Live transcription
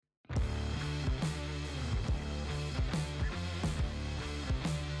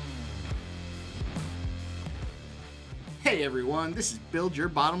Hey everyone, this is Build Your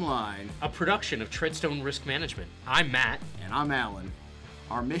Bottom Line, a production of Treadstone Risk Management. I'm Matt. And I'm Alan.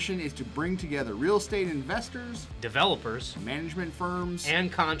 Our mission is to bring together real estate investors, developers, management firms,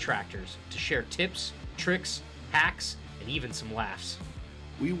 and contractors to share tips, tricks, hacks, and even some laughs.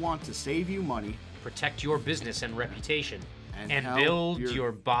 We want to save you money, protect your business and reputation, and build build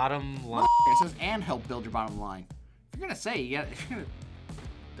your bottom line. It says, and help build your bottom line. If you're going to say, you got to...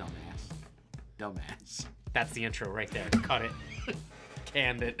 Dumbass. That's the intro right there. Cut it.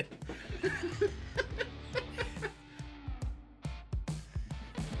 Canned it.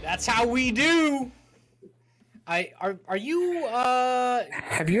 That's how we do. Are you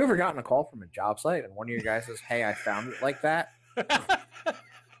Have you ever gotten a call from a job site and one of your guys says, "Hey, I found it," like that?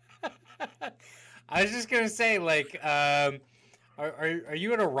 I was just gonna say, like, are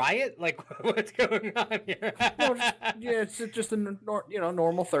you in a riot? Like, what's going on here? It's just a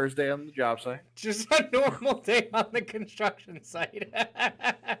normal Thursday on the job site. Just a normal day on the construction site.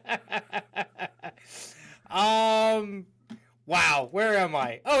 Wow, where am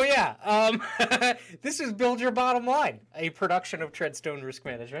I? Oh yeah, this is Build Your Bottom Line, a production of Treadstone Risk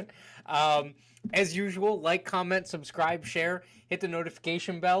Management. As usual, like, comment, subscribe, share, hit the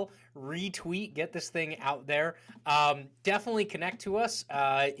notification bell, retweet, get this thing out there. Definitely connect to us.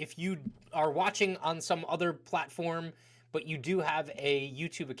 If you are watching on some other platform, but you do have a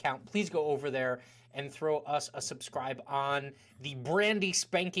YouTube account, please go over there and throw us a subscribe on the brandy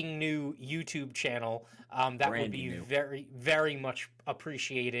spanking new YouTube channel. That would be very, very much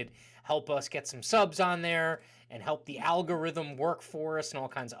appreciated. Help us get some subs on there and help the algorithm work for us and all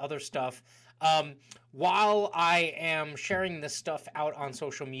kinds of other stuff. While I am sharing this stuff out on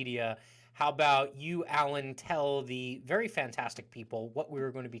social media, how about you, Alan, tell the very fantastic people what we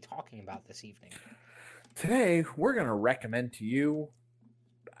were going to be talking about this evening? Today, we're going to recommend to you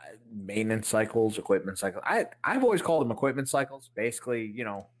maintenance cycles, equipment cycles. I've always called them equipment cycles. Basically,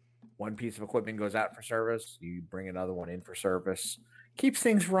 one piece of equipment goes out for service, you bring another one in for service. Keeps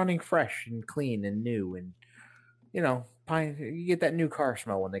things running fresh and clean and new, and you get that new car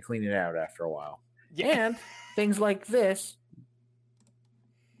smell when they clean it out after a while. Yeah. And things like this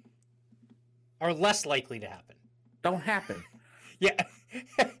are less likely to happen. Don't happen. Yeah.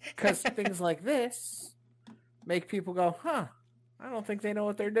 Because things like this make people go, I don't think they know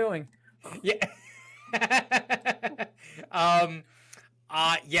what they're doing. Yeah.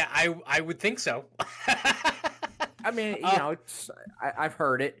 Yeah, I would think so. I mean, I've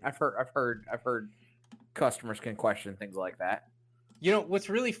heard it. I've heard customers can question things like that. What's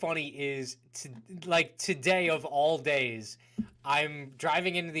really funny is today of all days, I'm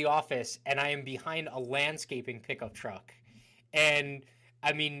driving into the office and I am behind a landscaping pickup truck. And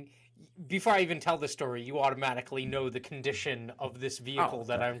I mean, before I even tell the story, you automatically know the condition of this vehicle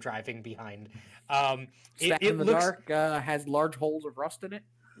that I'm driving behind. It in the dark, has large holes of rust in it.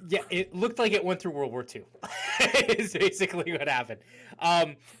 Yeah, it looked like it went through World War II. Is basically what happened.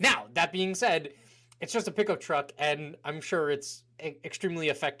 Now, that being said, it's just a pickup truck, and I'm sure it's extremely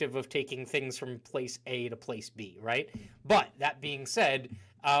effective of taking things from place A to place B, right? But that being said,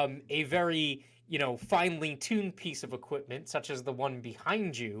 a very finely tuned piece of equipment, such as the one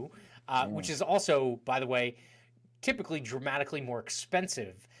behind you, which is also, by the way, typically dramatically more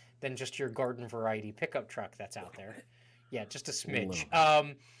expensive than just your garden variety pickup truck that's out there. Yeah, just a smidge.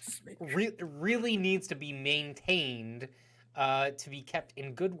 Really needs to be maintained to be kept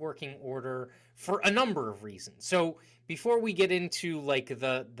in good working order for a number of reasons. So before we get into like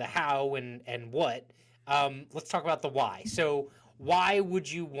the how and what, let's talk about the why. So why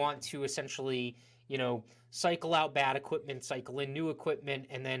would you want to essentially, cycle out bad equipment, cycle in new equipment,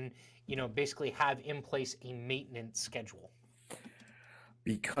 and then, basically have in place a maintenance schedule?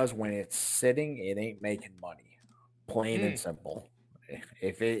 Because when it's sitting, it ain't making money. Plain and simple.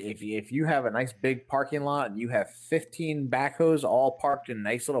 If you have a nice big parking lot and you have 15 backhoes all parked in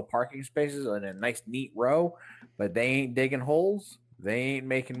nice little parking spaces in a nice neat row, but they ain't digging holes, they ain't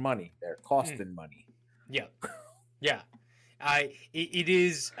making money. They're costing money. Yeah. Yeah. It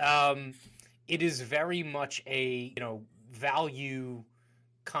is very much a, value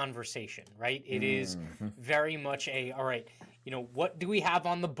conversation, right? It is very much all right, what do we have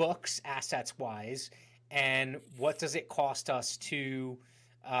on the books assets wise, and what does it cost us to,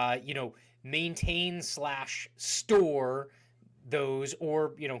 maintain / store those,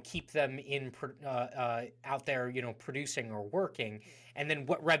 or, keep them in out there, producing or working, and then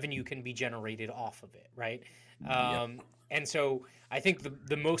what revenue can be generated off of it, right? Yep. And so I think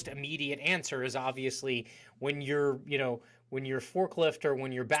the most immediate answer is obviously when your forklift or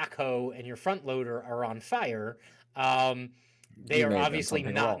when your backhoe and your front loader are on fire, They you are may have done obviously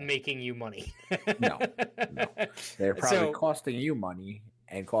something not wrong. making you money. No, no. They're probably So costing you money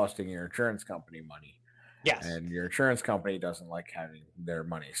and costing your insurance company money. yes, And your insurance company doesn't like having their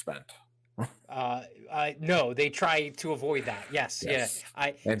money spent. no, they try to avoid that. Yes, yeah. Yes.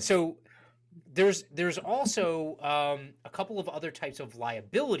 And So there's also a couple of other types of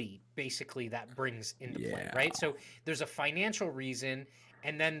liability basically that brings into play, yeah. right? So there's a financial reason,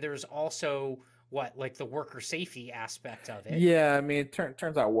 and then there's also what, like the worker safety aspect of it. Yeah, I mean, it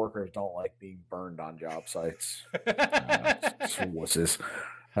turns out workers don't like being burned on job sites. It's wusses.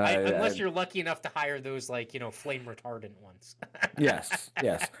 Unless you're lucky enough to hire those, like, flame retardant ones. Yes,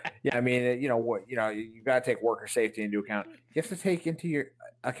 yes. Yeah, I mean, you got to take worker safety into account. You have to take into your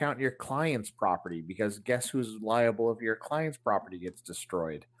account your client's property, because guess who's liable if your client's property gets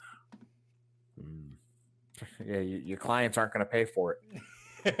destroyed? Yeah, your clients aren't going to pay for it.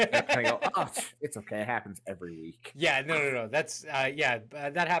 They're going to go, oh, it's okay. It happens every week. Yeah, no. That's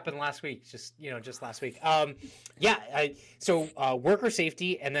that happened last week. Just last week. So worker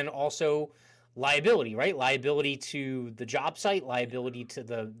safety, and then also liability, right? Liability to the job site, liability to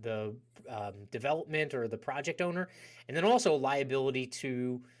the development or the project owner, and then also liability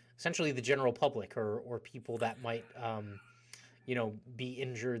to essentially the general public or people that might be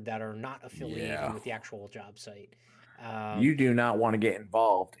injured that are not affiliated with the actual job site. You do not want to get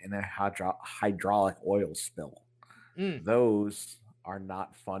involved in a hydraulic oil spill. Those are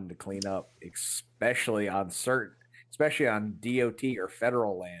not fun to clean up, especially on DOT or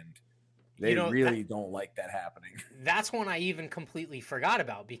federal land. They really don't like that happening. That's one I even completely forgot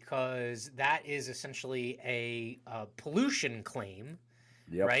about, because that is essentially a pollution claim,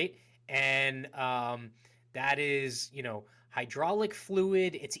 right? And that is, hydraulic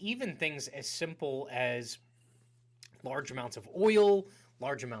fluid. It's even things as simple as large amounts of oil,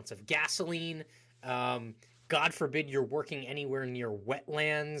 large amounts of gasoline. God forbid you're working anywhere near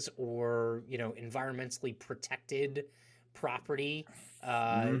wetlands or, environmentally protected property.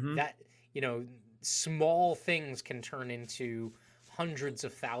 That, small things can turn into hundreds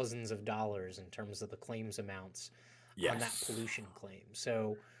of thousands of dollars in terms of the claims amounts on that pollution claim.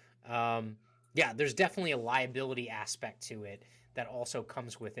 So, there's definitely a liability aspect to it that also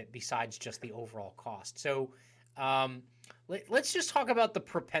comes with it besides just the overall cost. So, let's just talk about the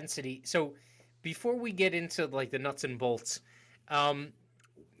propensity. So before we get into like the nuts and bolts,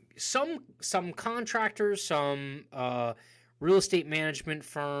 some contractors, some real estate management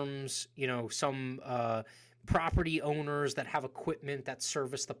firms, some property owners that have equipment that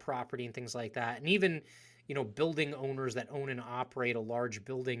service the property and things like that, and even building owners that own and operate a large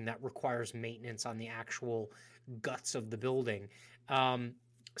building that requires maintenance on the actual guts of the building.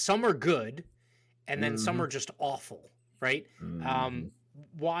 Some are good, and then some are just awful, right?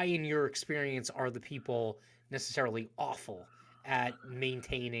 Why, in your experience, are the people necessarily awful at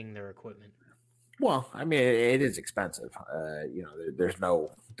maintaining their equipment? Well, I mean, it is expensive. There's no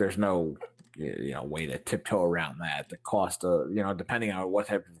way to tiptoe around that. The cost of, depending on what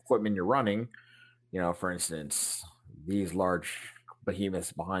type of equipment you're running, for instance, these large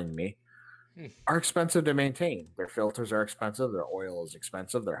behemoths behind me are expensive to maintain. Their filters are expensive. Their oil is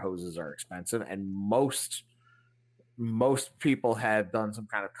expensive. Their hoses are expensive. And most people have done some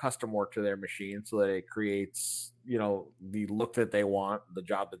kind of custom work to their machine so that it creates, the look that they want, the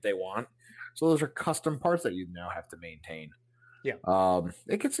job that they want. So those are custom parts that you now have to maintain. Yeah.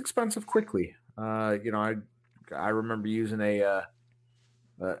 It gets expensive quickly. I remember using a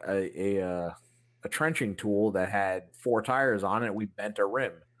trenching tool that had 4 tires on it. We bent a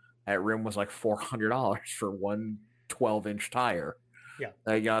rim. That rim was like $400 for one 12-inch tire. Yeah.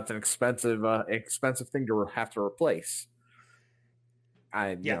 It's an expensive thing to have to replace.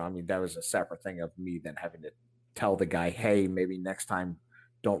 That was a separate thing of me then having to tell the guy, hey, maybe next time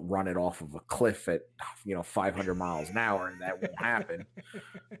don't run it off of a cliff at 500 miles an hour, and that won't happen.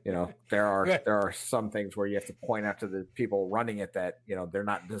 There are some things where you have to point out to the people running it that they're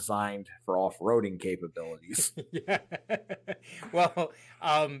not designed for off-roading capabilities. Yeah. Well,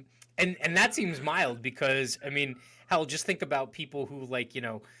 and that seems mild, because I mean, hell, just think about people who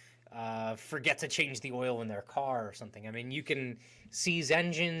forget to change the oil in their car or something. I mean, you can seize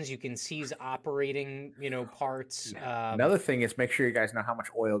engines, you can seize operating, parts. Another thing is, make sure you guys know how much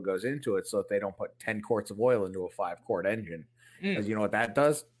oil goes into it, so that they don't put 10 quarts of oil into a 5-quart engine. Because you know what that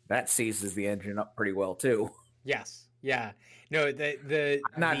does? That seizes the engine up pretty well too. Yes. Yeah. No,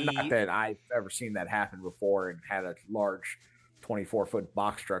 not that I've ever seen that happen before and had a large 24-foot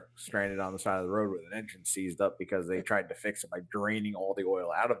box truck stranded on the side of the road with an engine seized up because they tried to fix it by draining all the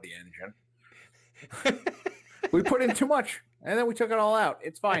oil out of the engine. We put in too much, and then we took it all out.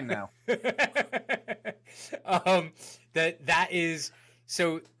 It's fine now. That is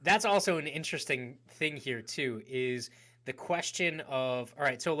so. That's also an interesting thing here too. Is the question of, all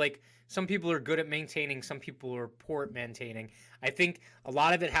right? So like some people are good at maintaining, some people are poor at maintaining. I think a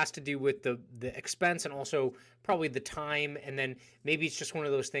lot of it has to do with the expense and also probably the time, and then maybe it's just one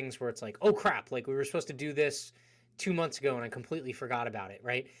of those things where it's like, oh crap, like we were supposed to do this 2 months ago and I completely forgot about it,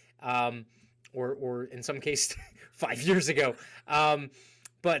 right? Or in some case 5 years ago.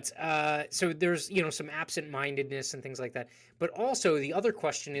 So there's some absent-mindedness and things like that. But also the other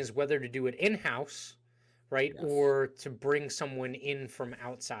question is whether to do it in-house, right, Yes. or to bring someone in from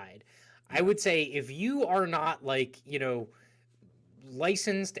outside. I would say if you are not like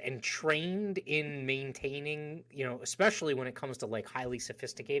licensed and trained in maintaining, especially when it comes to like highly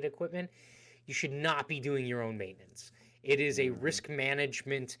sophisticated equipment, you should not be doing your own maintenance. It is a risk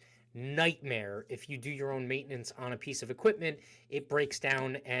management nightmare if you do your own maintenance on a piece of equipment. It breaks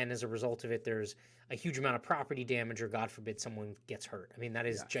down, and as a result of it, there's a huge amount of property damage, or God forbid someone gets hurt. I mean, that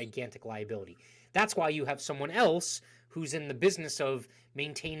is gigantic liability. That's why you have someone else who's in the business of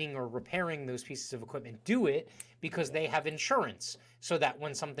maintaining or repairing those pieces of equipment do it, because they have insurance, so that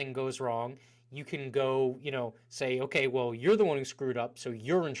when something goes wrong, you can go, say, okay, well, you're the one who screwed up, so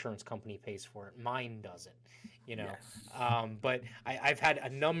your insurance company pays for it. Mine doesn't, Yes. But I've had a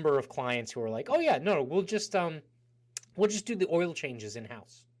number of clients who are like, oh yeah, no, we'll just do the oil changes in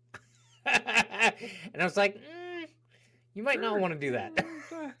house. And I was like, you might not want to do that.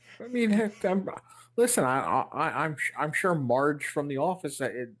 I mean, listen, I'm sure Marge from The Office,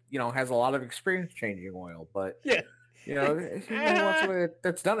 has a lot of experience changing oil, but Yeah. she wants somebody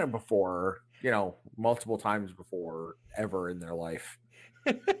that's done it before, multiple times before ever in their life.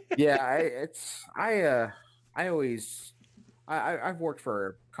 Yeah, I've worked for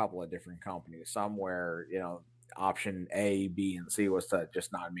a couple of different companies. Some where option A, B, and C was to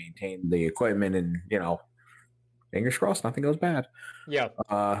just not maintain the equipment, and fingers crossed nothing goes bad. Yeah.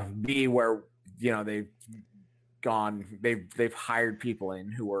 B, where they've hired people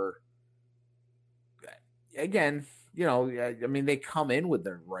in who are, again, I mean, they come in with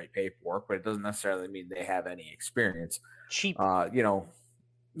the right paperwork, but it doesn't necessarily mean they have any experience. Cheap.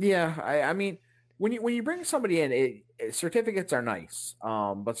 Yeah, I mean, when you bring somebody in, certificates are nice,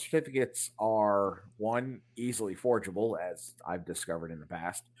 but certificates are, one, easily forgeable, as I've discovered in the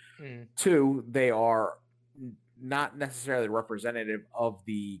past. Two, they are not necessarily representative of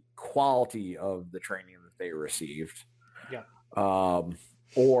the quality of the training that they received. Yeah.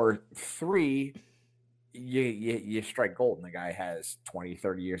 Or three, you strike gold, and the guy has 20,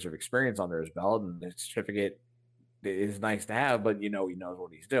 30 years of experience under his belt, and the certificate is nice to have, but he knows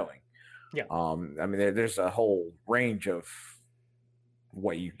what he's doing. Yeah. I mean, there's a whole range of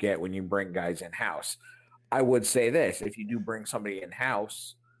what you get when you bring guys in house. I would say this: if you do bring somebody in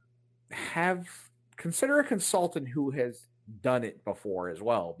house, consider a consultant who has done it before as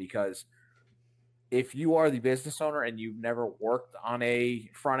well, because if you are the business owner and you've never worked on a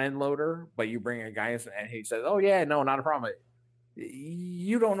front end loader, but you bring a guy in and he says, "Oh yeah, no, not a problem,"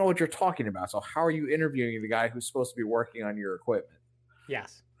 you don't know what you're talking about. So how are you interviewing the guy who's supposed to be working on your equipment?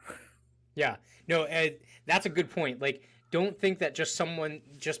 Yes. Yeah. No, that's a good point. Like, don't think that just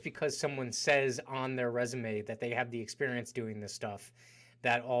because someone says on their resume that they have the experience doing this stuff,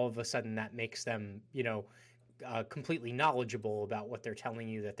 that all of a sudden that makes them, completely knowledgeable about what they're telling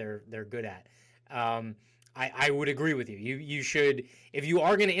you that they're good at. I would agree with you. You should, if you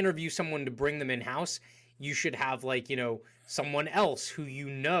are going to interview someone to bring them in house, you should have someone else who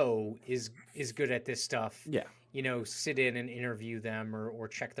is good at this stuff. Yeah. Sit in and interview them or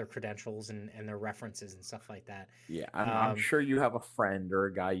check their credentials and their references and stuff like that. Yeah, I'm sure you have a friend or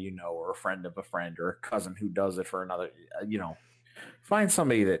a guy or a friend of a friend or a cousin who does it for another. Find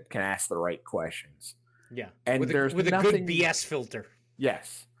somebody that can ask the right questions. Yeah, and with there's a good BS filter.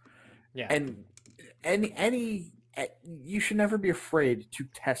 Yes. Yeah, and you should never be afraid to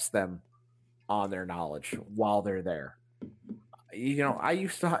test them on their knowledge while they're there. I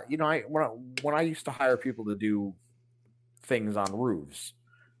used to, when I used to hire people to do things on roofs,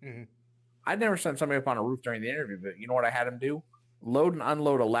 I'd never send somebody up on a roof during the interview, but you know what I had them do? Load and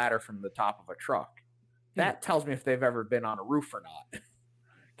unload a ladder from the top of a truck. That tells me if they've ever been on a roof or not.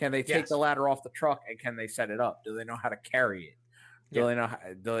 Can they take the ladder off the truck, and can they set it up? Do they know how to carry it? Do they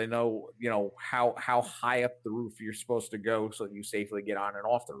know how high up the roof you're supposed to go so that you safely get on and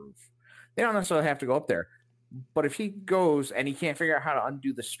off the roof? They don't necessarily have to go up there. But if he goes and he can't figure out how to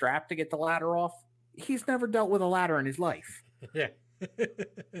undo the strap to get the ladder off, he's never dealt with a ladder in his life. Yeah.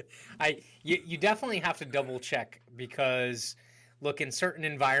 You definitely have to double check, because look, in certain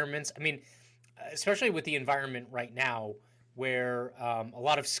environments, I mean, especially with the environment right now where a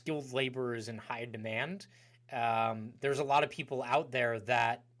lot of skilled labor is in high demand. There's a lot of people out there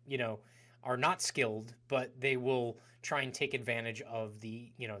that, are not skilled, but they will try and take advantage of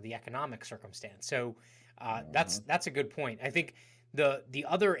the economic circumstance. So that's a good point. I think the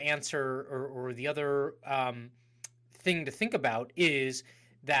other answer or the other thing to think about is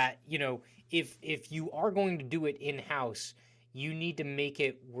that, if you are going to do it in-house, you need to make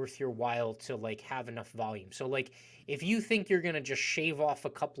it worth your while to like have enough volume. So like if you think you're going to just shave off a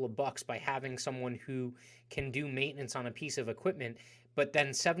couple of bucks by having someone who can do maintenance on a piece of equipment, but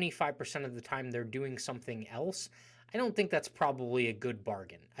then 75% of the time they're doing something else, I don't think that's probably a good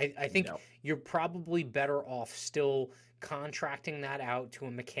bargain. I think you're probably better off still contracting that out to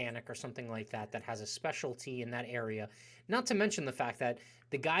a mechanic or something like that that has a specialty in that area. Not to mention the fact that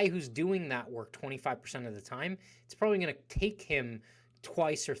the guy who's doing that work 25% of the time, it's probably going to take him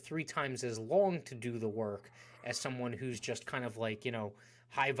twice or three times as long to do the work as someone who's just kind of like,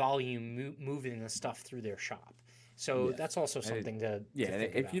 high volume moving the stuff through their shop. So that's also something to think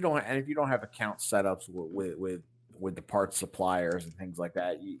if about. you don't have account setups with the parts suppliers and things like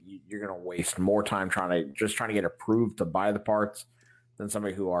that, you're going to waste more time trying to get approved to buy the parts than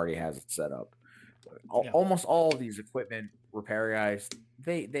somebody who already has it set up. Almost all of these equipment repair guys,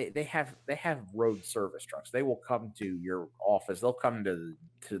 they have road service trucks. They will come to your office. They'll come to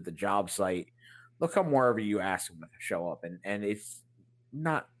the job site. They'll come wherever you ask them to show up, and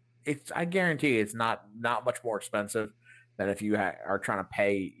I guarantee it's not much more expensive than if you are trying to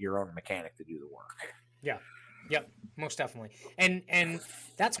pay your own mechanic to do the work. Yeah. Yep, most definitely. And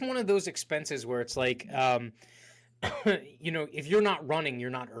that's one of those expenses where it's like, if you're not running, you're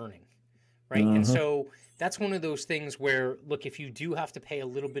not earning, right? And so that's one of those things where, look, if you do have to pay a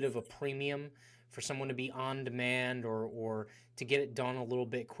little bit of a premium for someone to be on demand or to get it done a little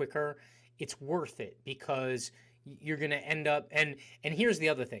bit quicker, it's worth it because you're going to end up, and here's the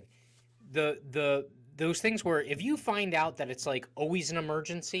other thing, those things where if you find out that it's like always an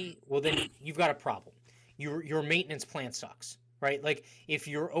emergency, well, then you've got a problem. Your maintenance plan sucks, right? Like if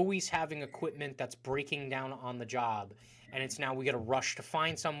you're always having equipment that's breaking down on the job and it's now we got to rush to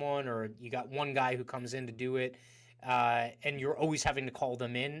find someone, or you got one guy who comes in to do it, and you're always having to call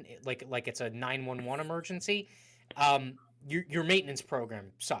them in like it's a 911 emergency, your maintenance program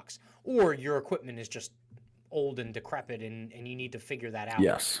sucks, or your equipment is just old and decrepit and you need to figure that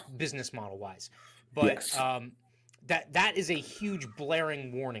out business model wise. But that is a huge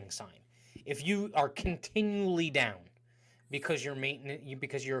blaring warning sign. If you are continually down because your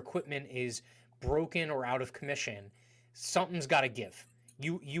equipment is broken or out of commission, something's got to give.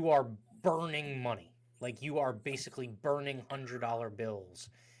 You are burning money. Like you are basically burning $100 bills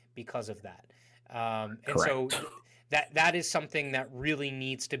because of that. And so that is something that really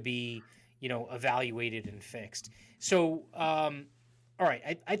needs to be, evaluated and fixed. So, all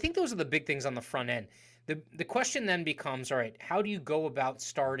right, I think those are the big things on the front end. The question then becomes, all right, how do you go about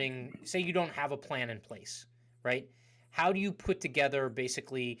starting, say you don't have a plan in place, right? How do you put together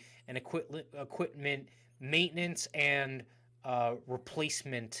basically an equipment maintenance and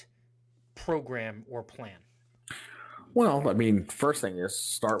replacement program or plan? Well, I mean, first thing is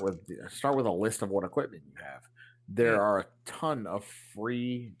start with a list of what equipment you have. There are a ton of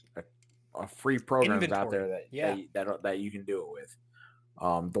free programs Inventory out there that you can do it with.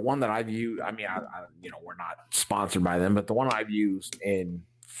 The one that I've used, I mean, we're not sponsored by them, but the one I've used in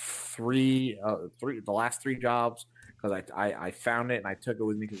the last three jobs, because I found it and I took it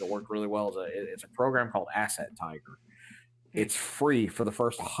with me because it worked really well. It's a program called Asset Tiger. It's free for the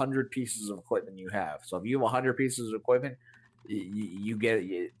first 100 pieces of equipment you have. So if you have 100 pieces of equipment,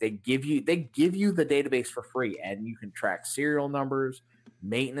 they give you the database for free, and you can track serial numbers,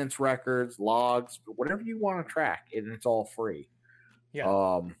 maintenance records, logs, whatever you want to track, and it's all free.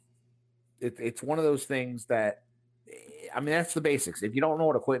 Yeah. It's one of those things that, I mean, that's the basics. If you don't know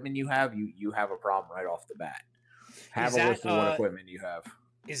what equipment you have, you have a problem right off the bat. Have a list of what equipment you have.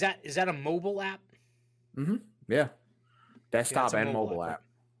 Is that a mobile app? Mm-hmm. Yeah. Desktop and mobile app.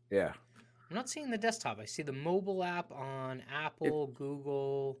 Yeah. I'm not seeing the desktop. I see the mobile app on Apple,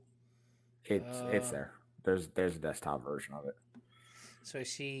 Google. It's there. There's a desktop version of it. So I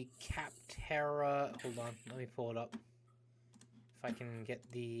see Capterra. Hold on, let me pull it up. If I can get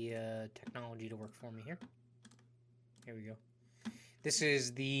the technology to work for me here. Here we go. This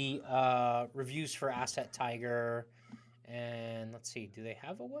is the reviews for Asset Tiger. And let's see, do they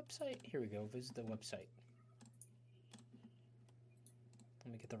have a website? Here we go, visit the website.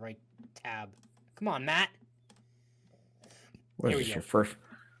 Let me get the right tab. Come on, Matt. Here we go. Your first,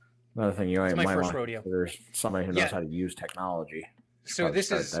 another thing you might want. Rodeo. There's somebody who knows how to use technology. So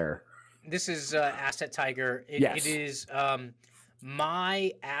this is there. This is Asset Tiger. Yes. It is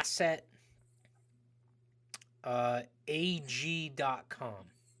my asset ag.com.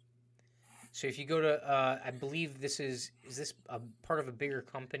 So if you go to, I believe this is this a part of a bigger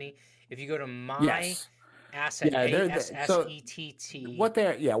company? If you go to my Yes. asset, Yeah, ASSETT, what they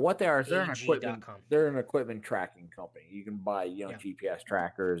are is AG.com. they're an equipment tracking company. You can buy Yeah. GPS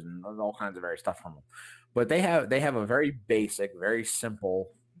trackers and all kinds of various stuff from them. But they have a very basic, very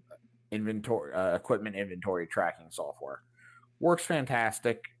simple inventory equipment inventory tracking software. Works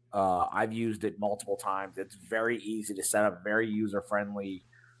fantastic. I've used it multiple times. It's very easy to set up, very user friendly.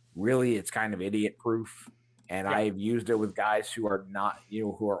 Really, it's kind of idiot proof. And Yeah. I've used it with guys who are not,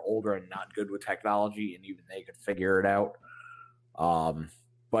 who are older and not good with technology, and even they could figure it out.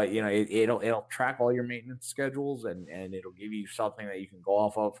 But it'll track all your maintenance schedules, and it'll give you something that you can go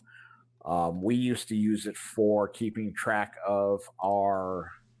off of. We used to use it for keeping track of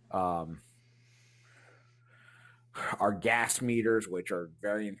our gas meters, which are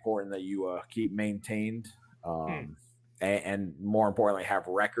very important that you keep maintained, and more importantly, have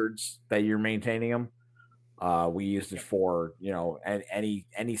records that you're maintaining them. We used it for and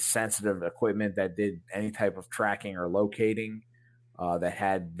any sensitive equipment that did any type of tracking or locating, that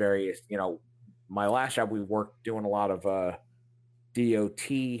had various. My last job, we worked doing a lot of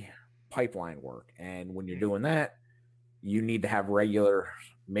DOT pipeline work, and when you're doing that, you need to have regular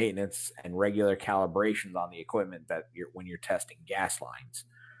maintenance and regular calibrations on the equipment when you're testing gas lines.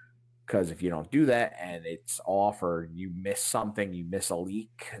 Because if you don't do that and it's off, or you miss something, you miss a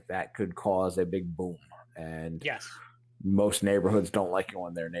leak, that could cause a big boom. And yes, most neighborhoods don't like it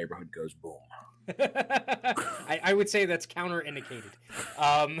when their neighborhood goes boom. I would say that's counterindicated.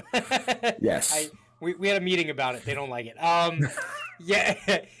 Yes. We had a meeting about it. They don't like it. Yeah.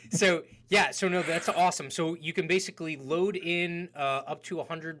 So no, that's awesome. So you can basically load in up to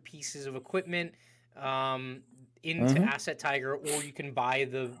 100 pieces of equipment into Asset Tiger, or you can buy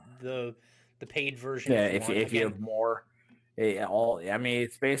the paid version. Yeah, if you have more. It's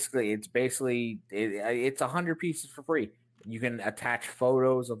it's 100 pieces for free. You can attach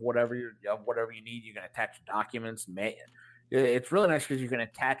photos of whatever you need. You can attach documents. It's really nice because you can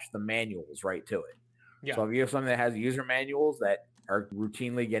attach the manuals right to it. Yeah. So if you have something that has user manuals that are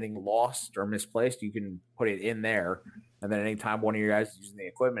routinely getting lost or misplaced, you can put it in there. And then anytime one of your guys is using the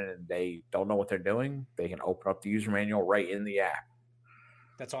equipment and they don't know what they're doing, they can open up the user manual right in the app.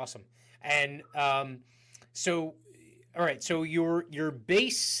 That's awesome. And so, all right, so your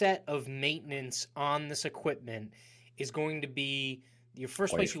base set of maintenance on this equipment is going to be, your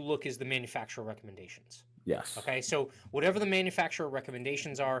first place you look is the manufacturer recommendations. Yes. Okay, so whatever the manufacturer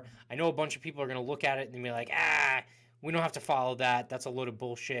recommendations are, I know a bunch of people are going to look at it and be like, we don't have to follow that. That's a load of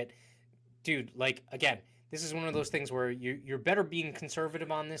bullshit. Dude, again, this is one of those things where you're better being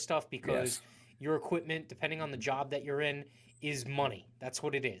conservative on this stuff, because your equipment, depending on the job that you're in, is money. That's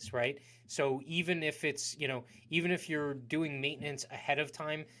what it is, right? So even if it's, even if you're doing maintenance ahead of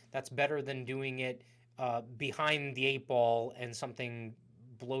time, that's better than doing it behind the 8 ball and something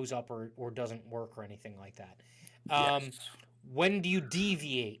blows up or doesn't work or anything like that. When do you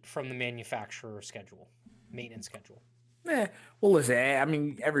deviate from the manufacturer schedule, maintenance schedule? Well,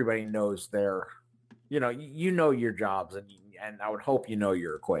 listen, everybody knows their, your jobs, and I would hope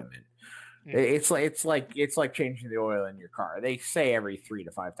your equipment. It's like changing the oil in your car. They say every 3,000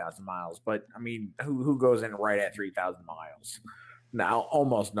 to 5,000 miles, but who goes in right at 3,000 miles? Now,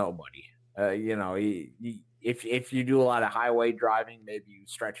 almost nobody. If you do a lot of highway driving, maybe you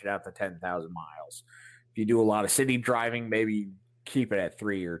stretch it out to 10,000 miles. If you do a lot of city driving, maybe keep it at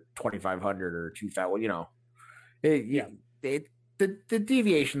 3 or 2,500 or 2,000. The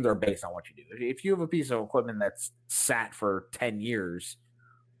deviations are based on what you do. If you have a piece of equipment that's sat for 10 years,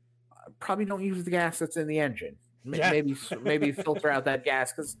 probably don't use the gas that's in the engine. Maybe filter out that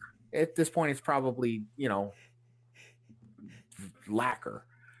gas, because at this point it's probably lacquer.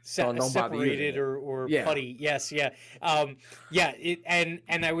 Separated or putty. Yes, yeah.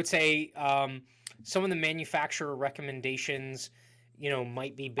 And I would say some of the manufacturer recommendations,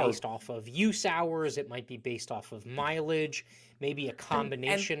 might be based off of use hours. It might be based off of mileage, maybe a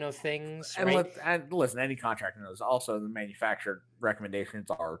combination of things. Right? And listen, any contractor knows also the manufacturer recommendations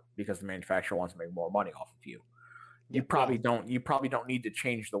are because the manufacturer wants to make more money off of you. You probably don't need to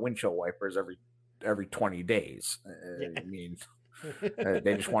change the windshield wipers every 20 days.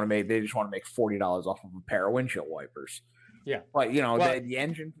 They just want to make $40 off of a pair of windshield wipers. Yeah. But the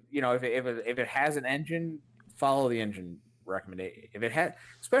engine, if it has an engine, follow the engine recommendation.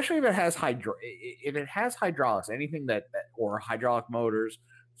 Especially if it has hydraulics, anything that or hydraulic motors,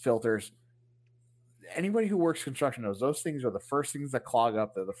 filters, anybody who works construction knows those things are the first things that clog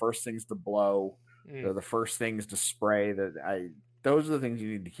up. They're the first things to blow. They're the first things to spray. Those are the things you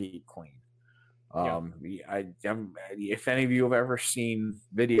need to keep clean. If any of you have ever seen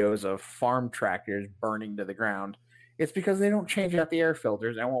videos of farm tractors burning to the ground, it's because they don't change out the air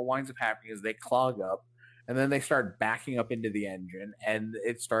filters, and what winds up happening is they clog up, and then they start backing up into the engine, and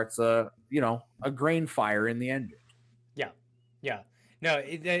it starts a grain fire in the engine. Yeah. No,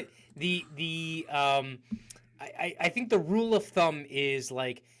 I think the rule of thumb is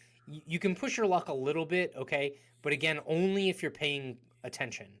like you can push your luck a little bit, okay, but again, only if you're paying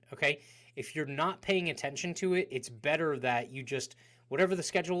attention, okay. If you're not paying attention to it, it's better that you just, whatever the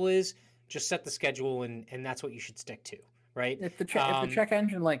schedule is, just set the schedule and that's what you should stick to, right? If the check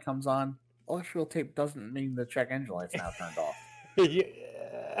engine light comes on, electrical tape doesn't mean the check engine light's now turned off.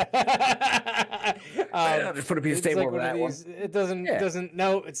 Just put a piece of tape over that one. It doesn't,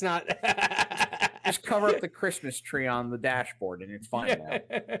 no, it's not. Just cover up the Christmas tree on the dashboard and it's fine now.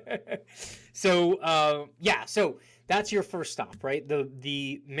 So that's your first stop, right?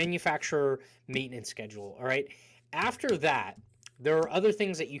 The manufacturer maintenance schedule. All right. After that, there are other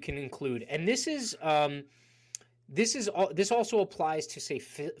things that you can include, and this also applies to, say,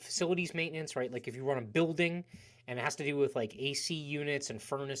 facilities maintenance, right? Like if you run a building and it has to do with like AC units and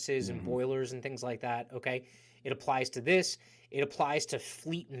furnaces and boilers and things like that. Okay, it applies to this. It applies to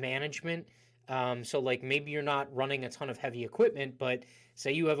fleet management. So like maybe you're not running a ton of heavy equipment, but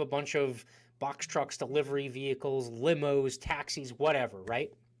say you have a bunch of box trucks, delivery vehicles, limos, taxis, whatever,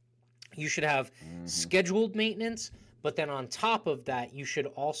 right? You should have scheduled maintenance, but then on top of that, you should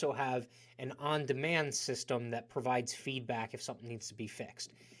also have an on-demand system that provides feedback if something needs to be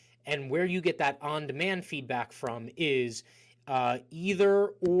fixed. And where you get that on-demand feedback from is either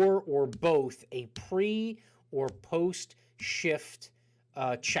or both a pre or post shift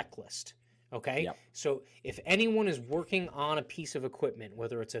checklist. Okay. Yep. So if anyone is working on a piece of equipment,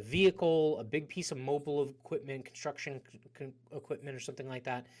 whether it's a vehicle, a big piece of mobile equipment, construction equipment, or something like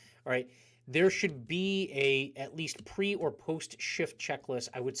that, all right, there should be at least pre or post shift checklist.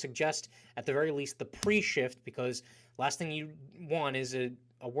 I would suggest at the very least the pre-shift, because last thing you want is a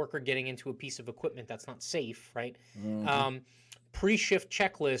worker getting into a piece of equipment that's not safe, right? Pre-shift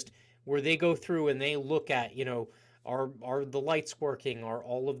checklist where they go through and they look at, are the lights working? Are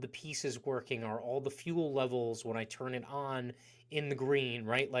all of the pieces working? Are all the fuel levels when I turn it on in the green,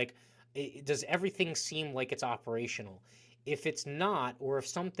 right? Like, does everything seem like it's operational? If it's not, or if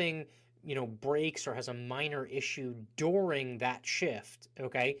something, breaks or has a minor issue during that shift,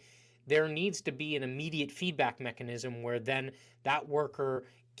 okay, there needs to be an immediate feedback mechanism where then that worker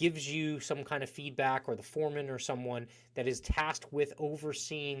gives you some kind of feedback, or the foreman or someone that is tasked with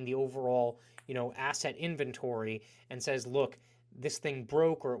overseeing the overall, asset inventory, and says, look, this thing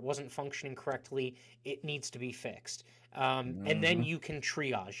broke or it wasn't functioning correctly. It needs to be fixed. And then you can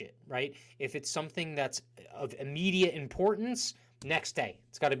triage it, right? If it's something that's of immediate importance, next day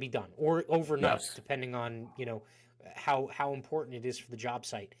it's got to be done, or overnight, depending on, how important it is for the job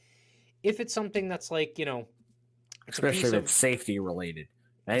site. If it's something that's like, especially if it's safety related.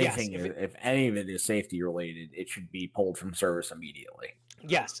 Anything, if any of it is safety related, it should be pulled from service immediately.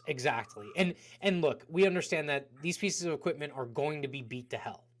 Yes, exactly. And look, we understand that these pieces of equipment are going to be beat to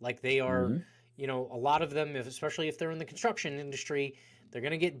hell. Like they are, a lot of them, especially if they're in the construction industry, they're going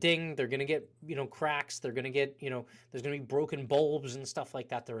to get dinged, they're going to get, cracks, they're going to get, there's going to be broken bulbs and stuff like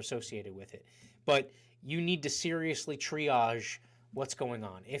that that are associated with it. But you need to seriously triage what's going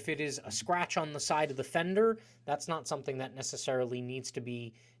on. If it is a scratch on the side of the fender, that's not something that necessarily needs to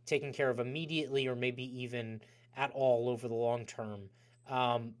be taken care of immediately, or maybe even at all over the long term.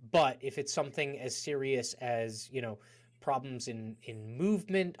 But if it's something as serious as, problems in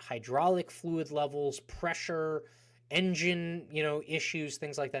movement, hydraulic fluid levels, pressure, engine, issues,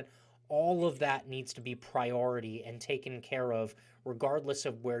 things like that, all of that needs to be priority and taken care of regardless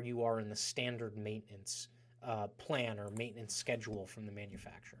of where you are in the standard maintenance plan or maintenance schedule from the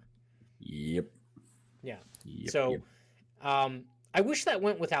manufacturer. Yep. Yeah. So, I wish that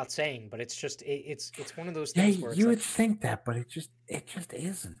went without saying, but it's just it's one of those things where it's you would think that, but it just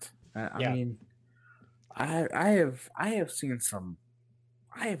isn't. I mean, I have seen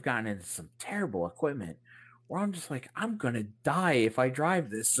I have gotten into some terrible equipment where I'm just like, I'm gonna die if I drive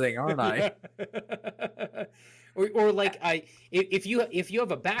this thing, aren't I? or like if you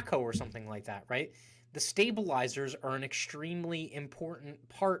have a backhoe or something like that, right? The stabilizers are an extremely important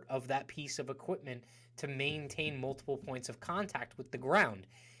part of that piece of equipment to maintain multiple points of contact with the ground.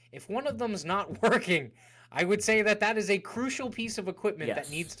 If one of them's not working, I would say that is a crucial piece of equipment that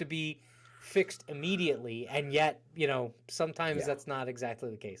needs to be fixed immediately, and yet, sometimes that's not exactly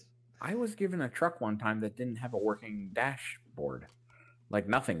the case. I was given a truck one time that didn't have a working dashboard, like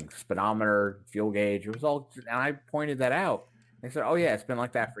nothing, speedometer, fuel gauge. It was all, and I pointed that out. They said, "Oh yeah, it's been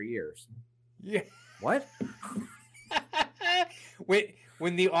like that for years." Yeah. What? Wait,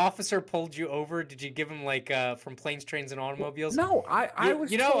 when the officer pulled you over, did you give him like from Planes, Trains, and Automobiles? No, I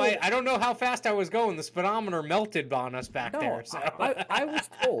was. You know, told, I don't know how fast I was going. The speedometer melted on us back there. So. I was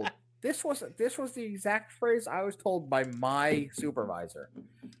told this was the exact phrase I was told by my supervisor.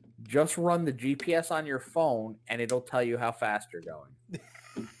 Just run the GPS on your phone, and it'll tell you how fast you're going.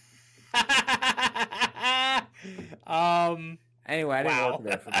 Anyway, I didn't work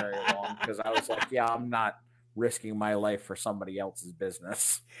there for very long because I was like, yeah, I'm not risking my life for somebody else's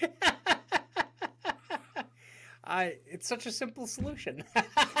business. It's such a simple solution.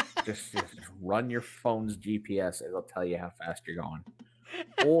 just run your phone's GPS. It'll tell you how fast you're going.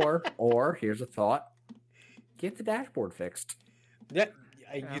 Or here's a thought: get the dashboard fixed. Yeah,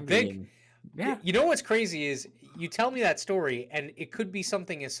 you think? Yeah. You know what's crazy is you tell me that story, and it could be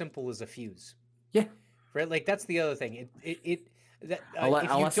something as simple as a fuse. Yeah. Right. Like that's the other thing. If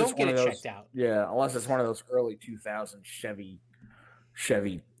Unless you don't get it checked out. Yeah. Unless it's one of those early 2000s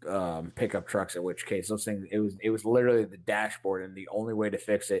Chevy pickup trucks, in which case those things it was literally the dashboard, and the only way to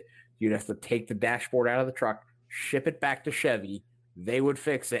fix it, you'd have to take the dashboard out of the truck, ship it back to Chevy, they would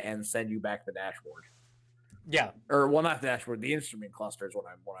fix it and send you back the dashboard. Yeah. Or well, not the dashboard, the instrument cluster is what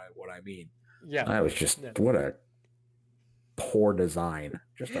I mean. Yeah. That was just what a poor design.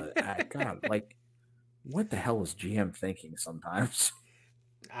 Just God, like what the hell is GM thinking sometimes?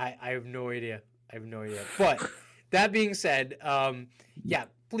 I have no idea. But that being said, yeah,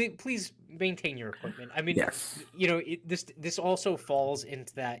 please maintain your equipment. I mean, yes. You know, this also falls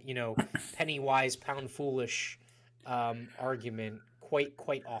into that, you know, penny wise, pound foolish argument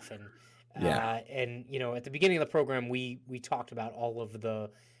quite often. Yeah. And you know, at the beginning of the program, we talked about all of the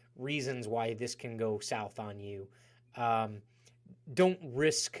reasons why this can go south on you. Don't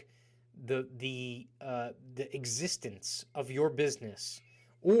risk the existence of your business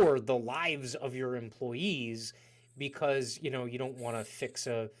or the lives of your employees because you know you don't want to fix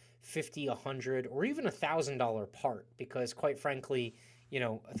a $50, $100, or even $1,000 part because quite frankly, you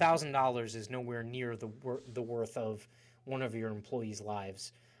know, $1,000 is nowhere near the worth of one of your employees'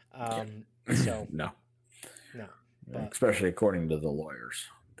 lives. So no, but, especially according to the lawyers,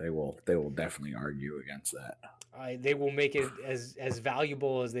 they will definitely argue against that. they will make it as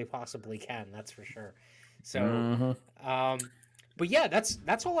valuable as they possibly can. That's for sure. So, but yeah,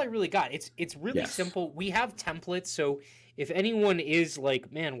 that's all I really got. It's really simple. We have templates, so if anyone is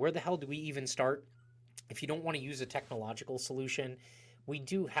like, man, where the hell do we even start? If you don't want to use a technological solution, we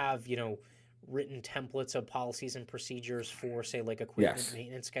do have, you know, written templates of policies and procedures for, say, like equipment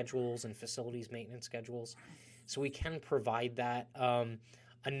maintenance schedules and facilities maintenance schedules. So we can provide that.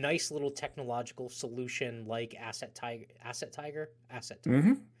 A nice little technological solution like Asset Tiger.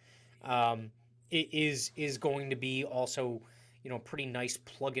 It is going to be also, you know, pretty nice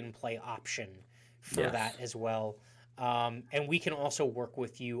plug and play option for that as well. And we can also work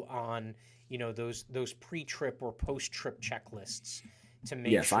with you on, you know, those pre-trip or post-trip checklists to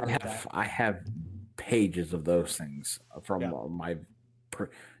make sure I have pages of those things from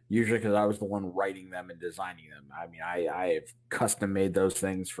usually because I was the one writing them and designing them. I mean, I have custom made those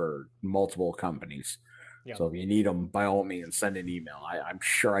things for multiple companies. Yeah. So if you need them, by all means, send an email. I'm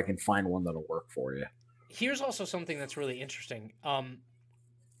sure I can find one that'll work for you. Here's also something that's really interesting.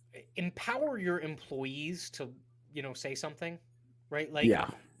 Empower your employees to, you know, say something, right? Like,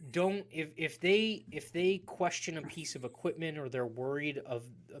 don't if they question a piece of equipment or they're worried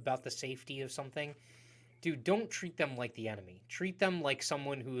about the safety of something, dude, don't treat them like the enemy. Treat them like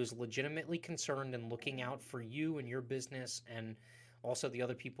someone who is legitimately concerned and looking out for you and your business and also the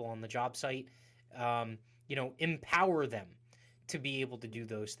other people on the job site. You know, empower them to be able to do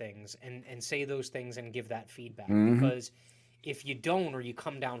those things and say those things and give that feedback. Because if you don't, or you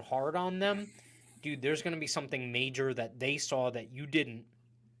come down hard on them, dude, there's going to be something major that they saw that you didn't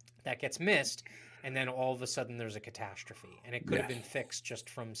that gets missed. And then all of a sudden there's a catastrophe. And it could have been fixed just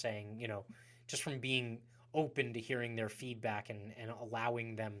from saying, you know, just from being open to hearing their feedback and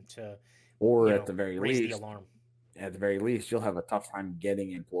allowing them to, or you at know, the very raise least, the alarm. At the very least, you'll have a tough time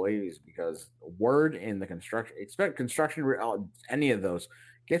getting employees because word in the construction, any of those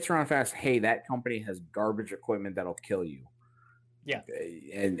gets around fast. Hey, that company has garbage equipment that'll kill you. Yeah.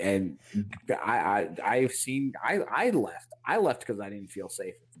 And I've seen, I left because I didn't feel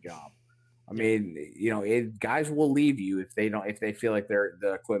safe at the job. I mean, you know, guys will leave you if they feel like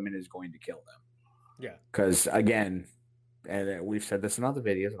the equipment is going to kill them. Yeah. Because again, and we've said this in other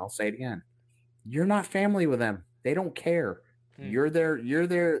videos, and I'll say it again, you're not family with them. They don't care. You're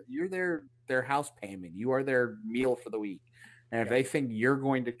their house payment. You are their meal for the week. And if they think you're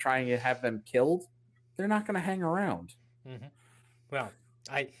going to try and have them killed, they're not going to hang around. Mm-hmm. Well,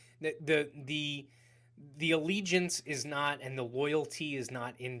 the allegiance is not, and the loyalty is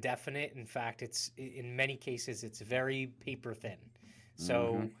not indefinite. In fact, it's in many cases it's very paper thin.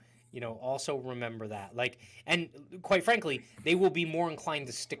 So, also remember that. Like, and quite frankly, they will be more inclined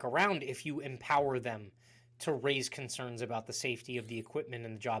to stick around if you empower them to raise concerns about the safety of the equipment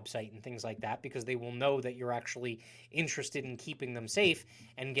and the job site and things like that, because they will know that you're actually interested in keeping them safe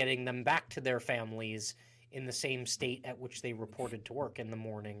and getting them back to their families in the same state at which they reported to work in the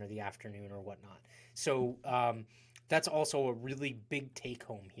morning or the afternoon or whatnot. So that's also a really big take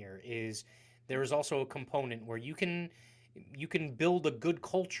home here. Is there is also a component where you can build a good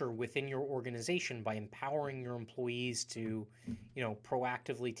culture within your organization by empowering your employees to,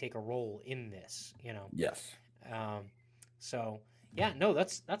 proactively take a role in this. Yes. So yeah, no,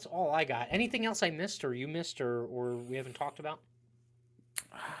 that's all I got. Anything else I missed or you missed or we haven't talked about?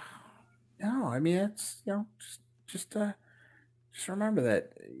 No, I mean it's just remember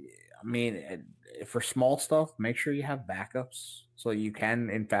that. I mean, for small stuff, make sure you have backups so you can,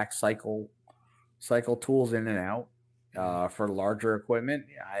 in fact, cycle tools in and out. For larger equipment,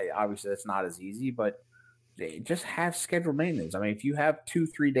 obviously that's not as easy, but just have scheduled maintenance. I mean, if you have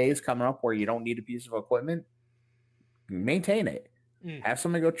 2-3 days coming up where you don't need a piece of equipment, maintain it. Have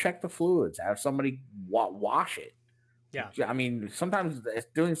somebody go check the fluids. Have somebody wash it. Yeah. I mean, sometimes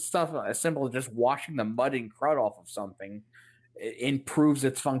doing stuff as simple as just washing the mud and crud off of something improves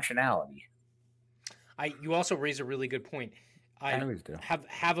its functionality. You also raise a really good point. I always do.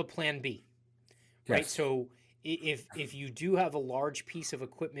 Have a plan B, right? Yes. So if you do have a large piece of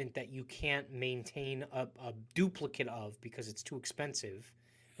equipment that you can't maintain a duplicate of because it's too expensive,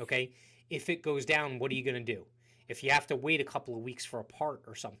 okay? If it goes down, what are you going to do? If you have to wait a couple of weeks for a part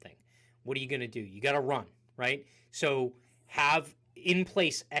or something, what are you going to do? You got to run, right? So have in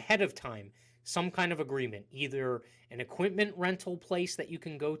place ahead of time some kind of agreement, either an equipment rental place that you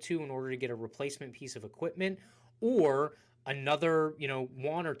can go to in order to get a replacement piece of equipment, or another,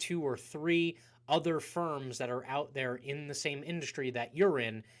 one or two or three other firms that are out there in the same industry that you're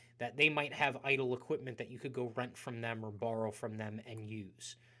in, that they might have idle equipment that you could go rent from them or borrow from them and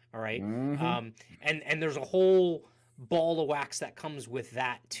use. All right. Mm-hmm. And there's a whole ball of wax that comes with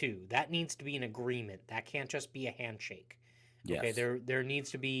that too. That needs to be an agreement. That can't just be a handshake. Yes. Okay. There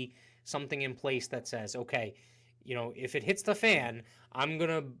needs to be something in place that says, okay, if it hits the fan, I'm going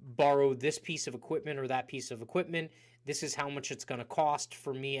to borrow this piece of equipment or that piece of equipment. This is how much it's going to cost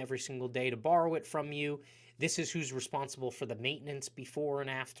for me every single day to borrow it from you. This is who's responsible for the maintenance before and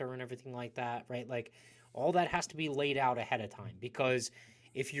after and everything like that, right? Like all that has to be laid out ahead of time, because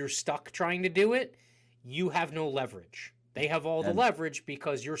if you're stuck trying to do it, you have no leverage. They have all the leverage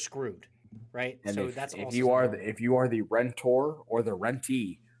because you're screwed, right? And so if you are the rentor or the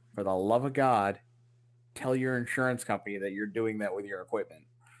rentee, for the love of God, tell your insurance company that you're doing that with your equipment.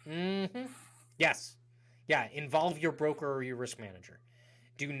 Mm-hmm. Yes. Yeah, involve your broker or your risk manager.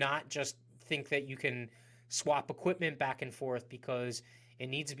 Do not just think that you can swap equipment back and forth because it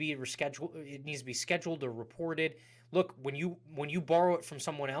needs to be rescheduled. It needs to be scheduled or reported. Look, when you borrow it from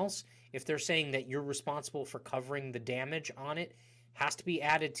someone else, if they're saying that you're responsible for covering the damage on it, has to be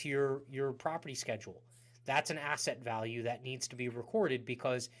added to your property schedule. That's an asset value that needs to be recorded,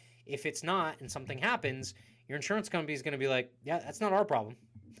 because if it's not and something happens, your insurance company is going to be like, yeah, that's not our problem.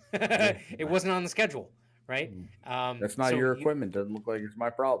 It wasn't on the schedule. Right? That's not your equipment. Doesn't look like it's my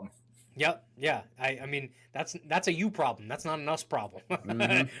problem. Yep. Yeah. I mean, that's a you problem. That's not an us problem.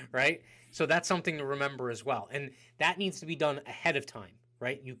 Mm-hmm. Right? So that's something to remember as well. And that needs to be done ahead of time,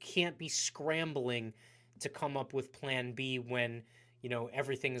 right? You can't be scrambling to come up with plan B when,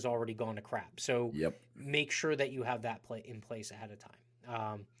 everything has already gone to crap. So make sure that you have that in place ahead of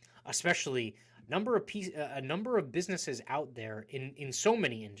time. Especially a number of businesses out there in so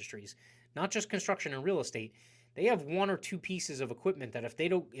many industries, not just construction and real estate, they have one or two pieces of equipment that if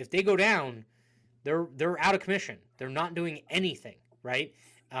they go down, they're out of commission. They're not doing anything, right?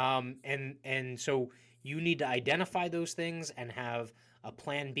 And so you need to identify those things and have a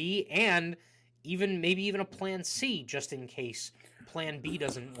plan B, and maybe even a plan C, just in case plan B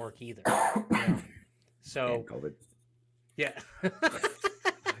doesn't work either. So COVID. Yeah.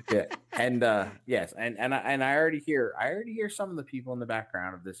 Yeah, and yes, and I already hear some of the people in the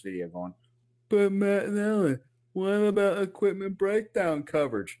background of this video going, but Matt and Ellen, what about equipment breakdown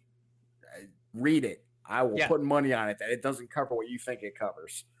coverage? Read it. I will put money on it that it doesn't cover what you think it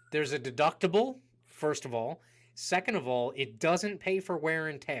covers. There's a deductible, first of all. Second of all, it doesn't pay for wear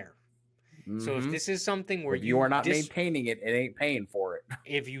and tear. So if this is something where if you are not maintaining it, it ain't paying for it.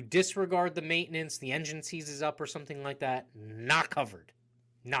 If you disregard the maintenance, the engine seizes up or something like that, not covered.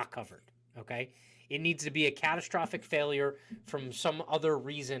 Not covered. Okay? It needs to be a catastrophic failure from some other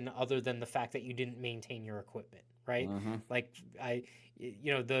reason other than the fact that you didn't maintain your equipment, right? Like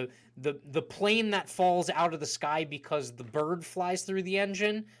the plane that falls out of the sky because the bird flies through the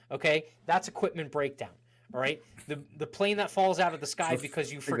engine, okay? That's equipment breakdown. All right. The plane that falls out of the sky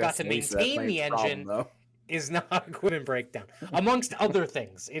because you forgot to maintain the engine is not equipment breakdown, amongst other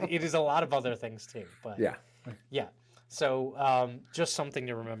things. It is a lot of other things too. But yeah. So just something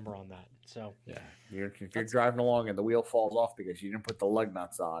to remember on that. So yeah, if you're driving along and the wheel falls off because you didn't put the lug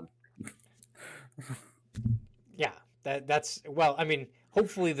nuts on. Yeah, that's well. I mean,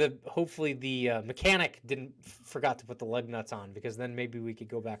 hopefully the mechanic forgot to put the lug nuts on, because then maybe we could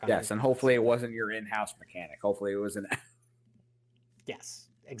go back on. Yes, and hopefully it wasn't your in-house mechanic. Hopefully it was an. Yes,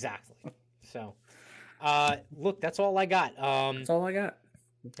 exactly. So, look, that's all I got. That's all I got.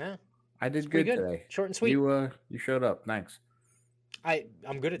 Yeah, I did good today. Short and sweet. You showed up. Thanks.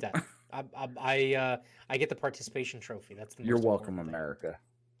 I'm good at that. I get the participation trophy. That's the most You're welcome, important America.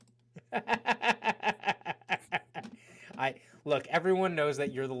 Look, everyone knows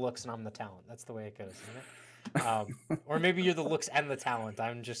that you're the looks and I'm the talent. That's the way it goes, isn't it? Or maybe you're the looks and the talent.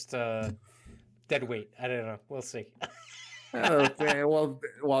 I'm just dead weight. I don't know. We'll see. Okay, well,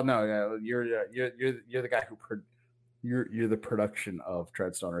 no. You're the guy who you're the production of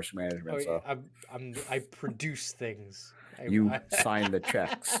Treadstone Risk Management. So I produce things. You sign the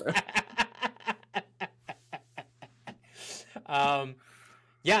checks.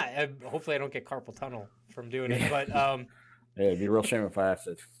 Yeah. Hopefully, I don't get carpal tunnel from doing it. But yeah, it'd be a real shame if I have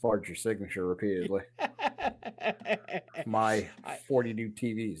to forge your signature repeatedly. My 40 new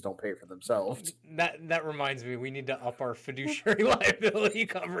TVs don't pay for themselves. That reminds me, we need to up our fiduciary liability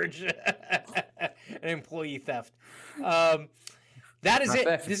coverage and employee theft. That is Not it.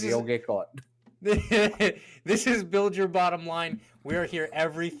 theft, This you'll get caught. This is Build Your Bottom Line. We are here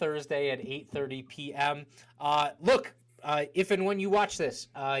every Thursday at 8:30 p.m. Look, if and when you watch this,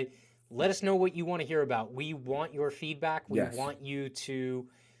 let us know what you want to hear about. We want your feedback. We want you to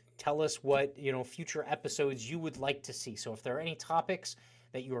tell us what future episodes you would like to see. So if there are any topics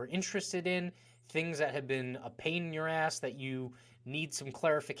that you are interested in, things that have been a pain in your ass that you need some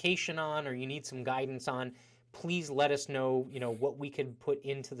clarification on or you need some guidance on, please let us know. What we could put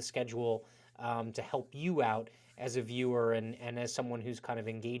into the schedule to help you out as a viewer and as someone who's kind of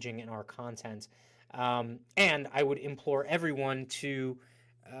engaging in our content. And I would implore everyone to,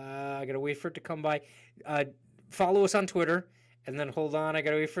 I gotta wait for it to come by, follow us on Twitter, and then hold on, I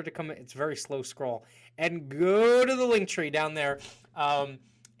gotta wait for it to come, it's a very slow scroll, and go to the link tree down there,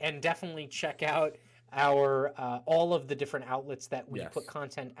 and definitely check out our, all of the different outlets that we put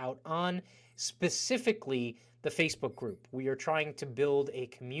content out on, specifically the Facebook group. We are trying to build a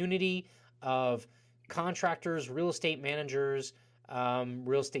community of contractors, real estate managers,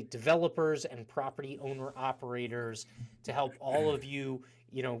 real estate developers, and property owner operators to help all of you,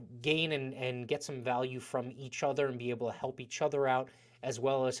 gain and get some value from each other and be able to help each other out, as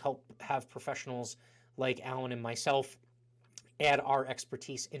well as help have professionals like Alan and myself add our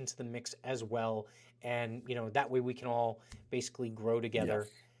expertise into the mix as well. And, that way we can all basically grow together.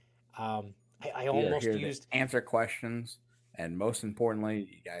 Yes. I almost used answer questions, and most importantly,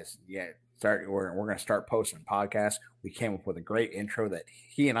 you guys, we're going to start posting podcasts. We came up with a great intro that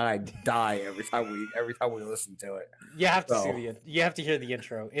he and I die every time we listen to it. You have to you have to hear the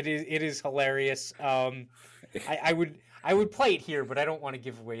intro. It is hilarious. I would play it here, but I don't want to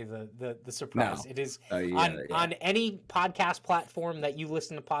give away the surprise. No. It is on any podcast platform that you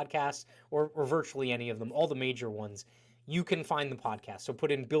listen to podcasts, or virtually any of them, all the major ones, you can find the podcast. So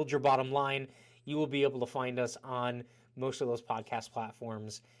put in Build Your Bottom Line. You will be able to find us on most of those podcast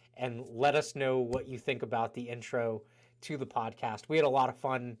platforms, and let us know what you think about the intro to the podcast. We had a lot of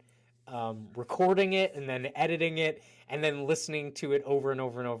fun recording it and then editing it and then listening to it over and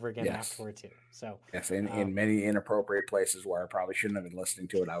over and over again afterward too. So yes, in many inappropriate places where I probably shouldn't have been listening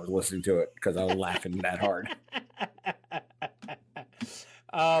to it, I was listening to it because I was laughing that hard.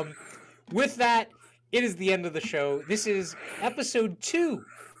 With that, it is the end of the show. This is episode 2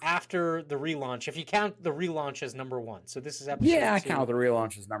 after the relaunch, if you count the relaunch as number 1. So this is episode 2. I count the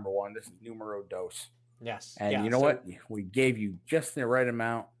relaunch as number 1. This is numero dos. Yes. And you know what? We gave you just the right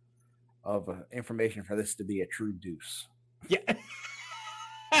amount of information for this to be a true deuce. Yeah.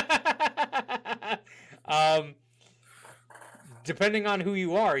 Depending on who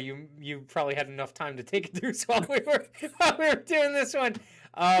you are, you probably had enough time to take a deuce while we were doing this one.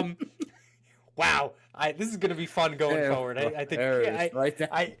 Wow, this is going to be fun going forward. I think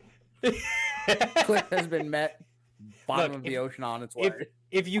Cliff has been met. Bottom Look, of the ocean on its way.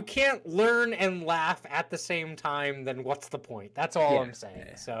 If you can't learn and laugh at the same time, then what's the point? That's all I'm saying.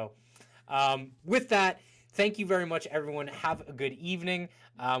 Yeah. So, with that, thank you very much, everyone. Have a good evening.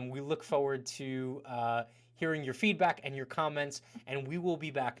 We look forward to hearing your feedback and your comments, and we will be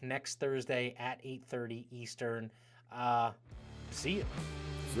back next Thursday at 8:30 Eastern. See you.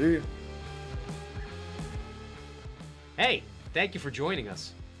 See you. Hey, thank you for joining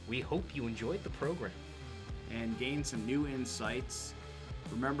us. We hope you enjoyed the program. And gain some new insights.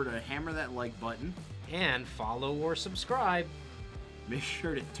 Remember to hammer that like button. And follow or subscribe. Make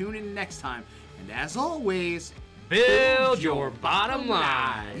sure to tune in next time. And as always, Build your bottom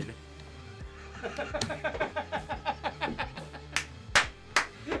line.